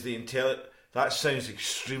 whereas that sounds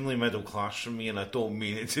extremely middle class from me, and I don't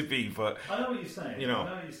mean it to be. But I know what you're saying. I know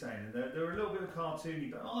what you're saying. They're a little bit of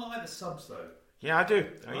cartoony, but I like the subs though. Yeah, I do.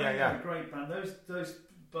 Yeah. Great band. Those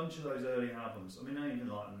bunch of those early albums. I mean, I even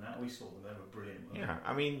like them now. We saw them; they were brilliant. Yeah,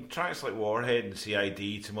 I mean, tracks like Warhead and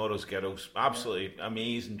CID, Tomorrow's Girls, absolutely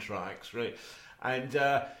amazing tracks, right? And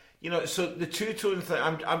So the two-tone thing,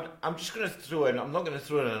 I'm just going to throw in, I'm not going to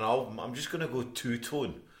throw in an album, I'm just going to go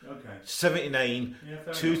two-tone. Okay. 79,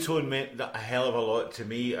 Yeah, two-tone meant that a hell of a lot to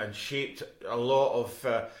me and shaped a lot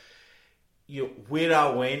of where I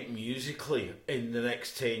went musically in the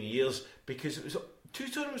next 10 years, because it was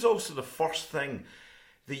two-tone was also the first thing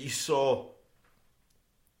that you saw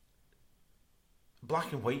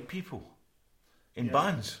black and white people in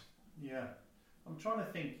bands. Yeah. I'm trying to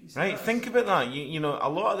think. Right, think about that. You know, a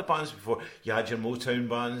lot of the bands before, you had your Motown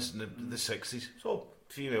bands in the 60s, so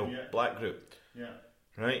female, black group. Yeah.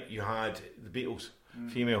 Right, you had the Beatles,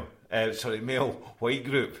 male, white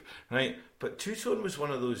group, right? But two-tone was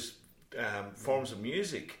one of those forms of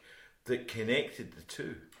music that connected the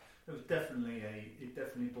two. It was definitely it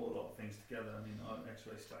definitely brought a lot of things together. I mean,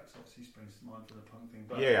 X-Ray Stacks obviously springs to mind for the punk thing,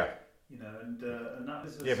 but and that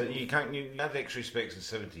was but you had X-Ray Specs in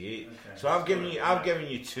 '78. Okay, so I've given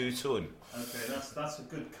you two-tone. Okay, that's a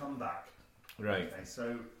good comeback. Right. Okay,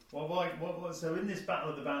 so so in this battle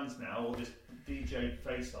of the bands now, or this DJ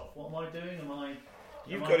face-off, what am I doing? Am I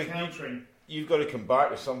countering? You've got to come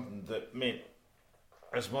back with something that meant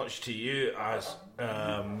as much to you as.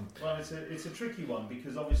 Well, it's a tricky one,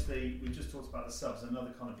 because obviously we just talked about the Subs, and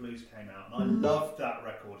Another Kind of Blues came out, and I loved that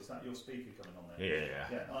record. Is that your speaker coming on there? Yeah.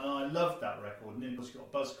 Yeah, and I loved that record, and then of course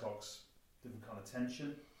you've got Buzzcocks, different kind of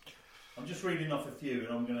tension. I'm just reading off a few,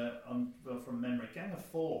 and I'm from memory. Gang of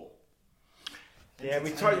Four. Yeah,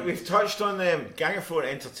 we've touched on the Gang of Four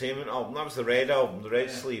Entertainment album. That was the red album, the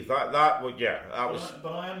red sleeve. That was.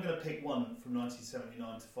 But I am going to pick one from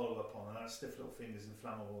 1979 to follow up on, and that's Stiff Little Fingers and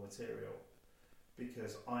Flammable Material,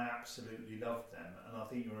 because I absolutely loved them, and I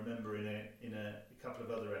think you remember in a couple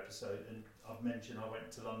of other episodes, and I've mentioned I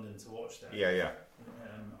went to London to watch them. Yeah.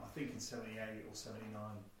 I think in 78 or 79.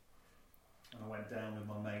 And I went down with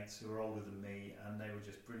my mates who were older than me, and they were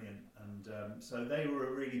just brilliant. And so they were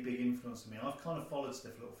a really big influence on me. I've kind of followed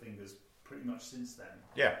Stiff Little Fingers pretty much since then.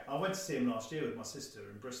 Yeah. I went to see them last year with my sister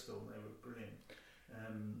in Bristol, and they were brilliant.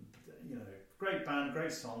 Great band,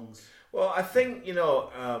 great songs. Well, I think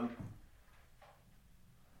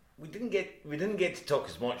we didn't get to talk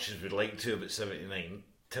as much as we'd like to about 79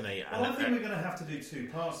 tonight. Well, I think we're going to have to do two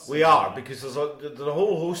parts. We are, because there's a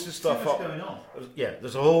whole host of stuff going on. Yeah,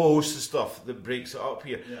 there's a whole host of stuff that breaks it up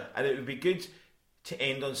here, yeah. And it would be good to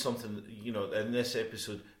end on something in this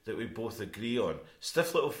episode that we both agree on.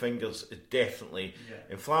 Stiff Little Fingers is definitely,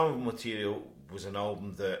 Inflammable Material was an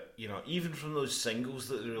album that even from those singles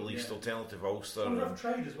that they released, Alternative Ulster, on Rough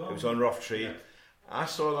Trade as well. It was on Rough Trade. Yeah. I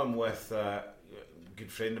saw them with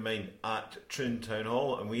good friend of mine at Troon Town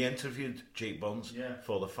Hall, and we interviewed Jake Burns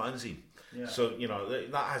for the fanzine. Yeah. So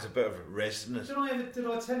that has a bit of resonance. Did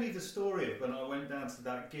I tell you the story of when I went down to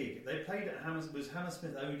that gig? They played at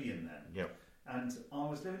Hammersmith Odeon then. Yeah. And I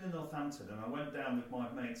was living in Northampton, and I went down with my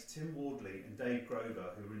mates Tim Wardley and Dave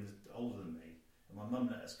Grover, who were older than me. And my mum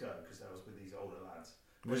let us go because I was with these older lads.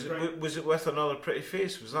 Was it with Another Pretty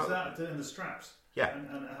Face? Was that in the Straps? Yeah.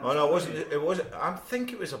 No, it wasn't. It was. I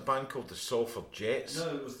think it was a band called the Salford Jets.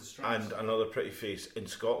 No, it was the Straps. And Another Pretty Face in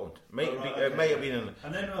Scotland. It might have been in.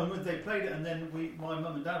 And then they played it, and then my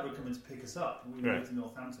mum and dad were coming to pick us up. We moved to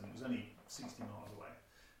Northampton. It was only 60 miles away,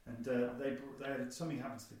 and they had something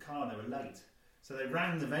happened to the car. And they were late, so they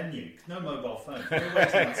rang the venue. No mobile phone. They were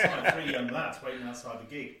waiting outside. 3 young lads waiting outside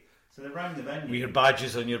the gig. So they rang the venue. With your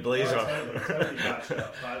badges on your blazer. Totally badged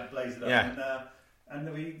up. Blazed up. Yeah. And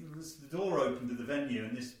the door opened to the venue,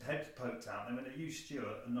 and this head poked out. And they went, "Are you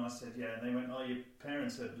Stuart?" And I said, "Yeah." And they went, "Oh, your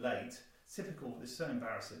parents are late." Typical. It's so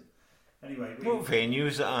embarrassing. Anyway, what venue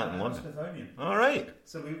is it at in London? Smithsonian. All right.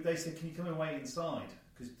 So they said, "Can you come and wait inside?"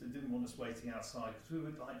 Because they didn't want us waiting outside because we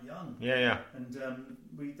were young. Yeah. And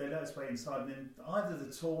they let us wait inside, and then either the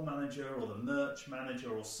tour manager or the merch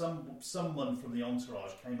manager or someone from the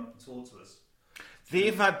entourage came up and talked to us.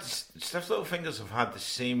 They've had Stiff Little Fingers have had the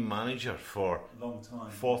same manager for a long time,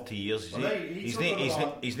 40 years. His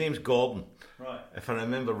name's Gordon, right? If I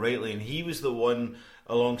remember rightly, and he was the one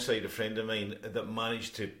alongside a friend of mine that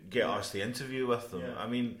managed to get us the interview with them. Yeah. I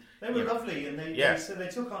mean, they were lovely, and they said they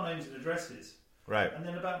took our names and addresses. Right. And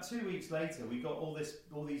then about 2 weeks later, we got all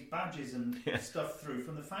these badges and stuff through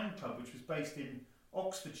from the fan club, which was based in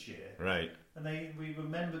Oxfordshire. Right. And we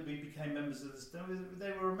became members of the.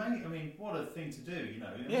 They were amazing. I mean, what a thing to do,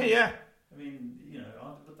 Yeah. I mean,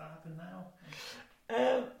 would that happen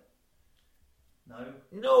now?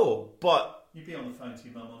 No, but you'd be on the phone to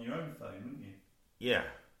your mum on your own phone, wouldn't you? Yeah.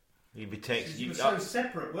 You'd be texting. You were so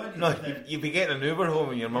separate, weren't you? No, you'd be getting an Uber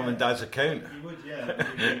home in your mum and dad's account. You would,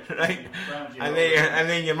 yeah. Right. And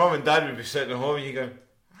then your mum and dad would be sitting at home, and you go,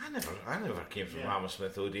 "I I never came from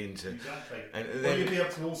Hammersmith Odeon to Exactly. and Well, then, you'd be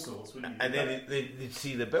up to all sorts, wouldn't you? and then they'd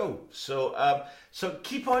see the bill. So so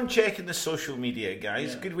keep on checking the social media,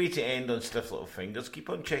 guys. Yeah. Good way to end on Stiff Little Fingers. Keep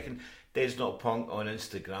on checking Des Not Punk on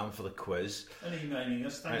Instagram for the quiz. And emailing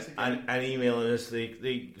us, thanks again. And emailing us.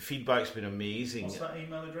 The feedback's been amazing. What's that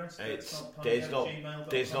email address? It's desnotpunk@gmail.com.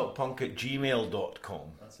 desnotpunk@gmail.com.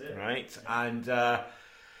 That's it. Right? Yeah. And a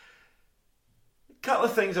couple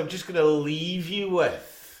of things I'm just going to leave you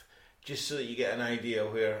with, just so that you get an idea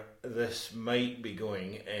where this might be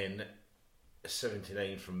going in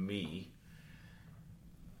 79 from me.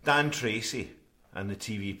 Dan Tracy and the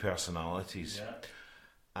TV personalities. Yeah.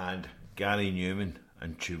 And Gary Newman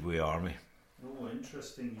and Tubeway Army. Oh,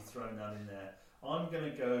 interesting you've thrown that in there. I'm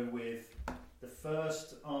going to go with the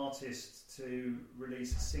first artist to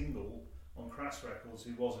release a single on Crass Records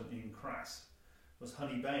who wasn't in Crass was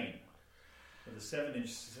Honey Bain with a 7-inch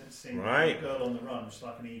single, Right. Girl on the Run, which is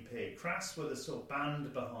like an EP. Crass were the sort of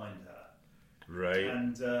band behind her. Right.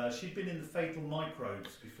 And she'd been in the Fatal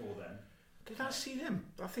Microbes before then. Did I see them?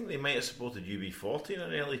 I think they might have supported UB40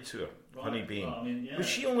 on an early tour. Right. Honey Bean. Well, I mean, yeah. Was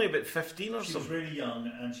she only about 15 or She was something? really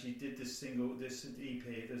young, and she did this single, this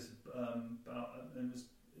EP. There's it was,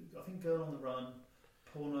 I think, Girl on the Run,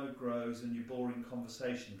 Porno Grows, and Your Boring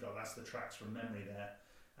Conversation. God, that's the tracks from memory there.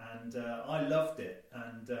 And I loved it,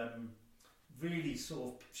 and really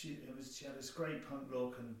sort of she had this great punk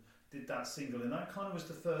look and did that single, and that kind of was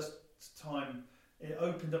the first time it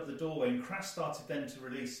opened up the doorway. And Crass started then to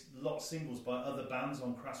release a lot of singles by other bands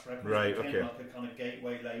on Crass Records. Right, It became okay. like a kind of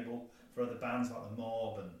gateway label for other bands like the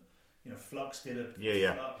Mob, and Flux did a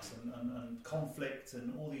Flux and Conflict,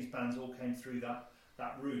 and all these bands all came through that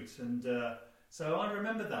route. And so I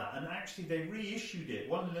remember that, and actually they reissued it.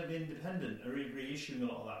 One of the Independent are reissuing a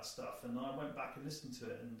lot of that stuff, and I went back and listened to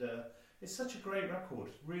it, and it's such a great record,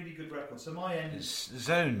 really good record. So my end,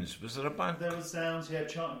 Zounds, was there a band? there was Sounds,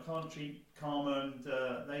 Country Karma, and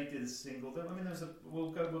they did a single. I mean,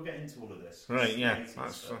 we'll get into all of this. Right, It's yeah. the 80s,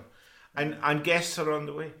 That's so. and guests are on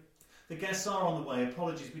the way. The guests are on the way.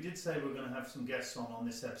 Apologies, we did say we were going to have some guests on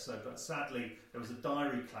this episode, but sadly there was a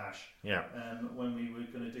diary clash Yeah. when we were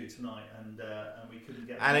going to do tonight, and we couldn't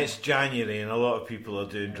get. And them it's on. January, and a lot of people are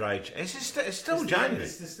doing dry. It's still January.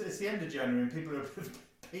 It's the end of January, and people are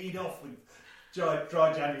peed off with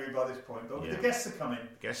dry January by this point. But Yeah. the guests are coming.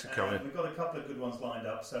 Guests are coming. We've got a couple of good ones lined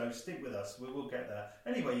up, so stick with us. We will get there.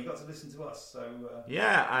 Anyway, you got to listen to us. So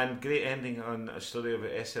Yeah, and great ending on a story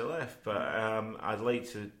about SLF. But I'd like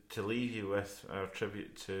to leave you with our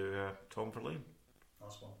tribute to Tom Verlaine.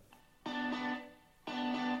 nice one.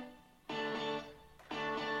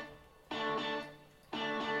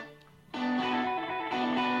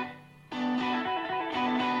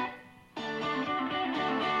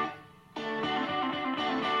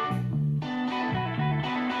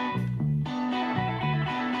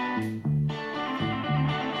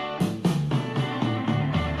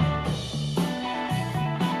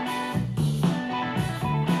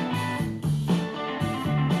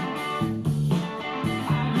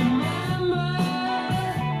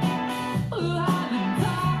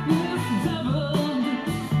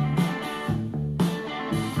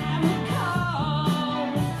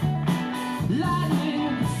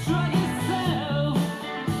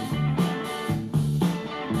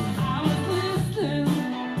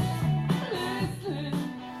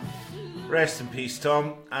 Rest in peace,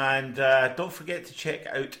 Tom, and don't forget to check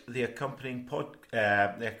out the accompanying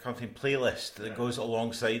playlist that goes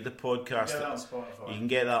alongside the podcast. Get that on Spotify. You can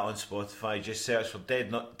get that on Spotify. Just search for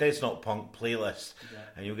Dead Not Punk playlist,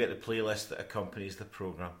 and you'll get the playlist that accompanies the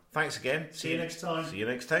program. Thanks again. See you next time. See you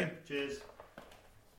next time. Cheers.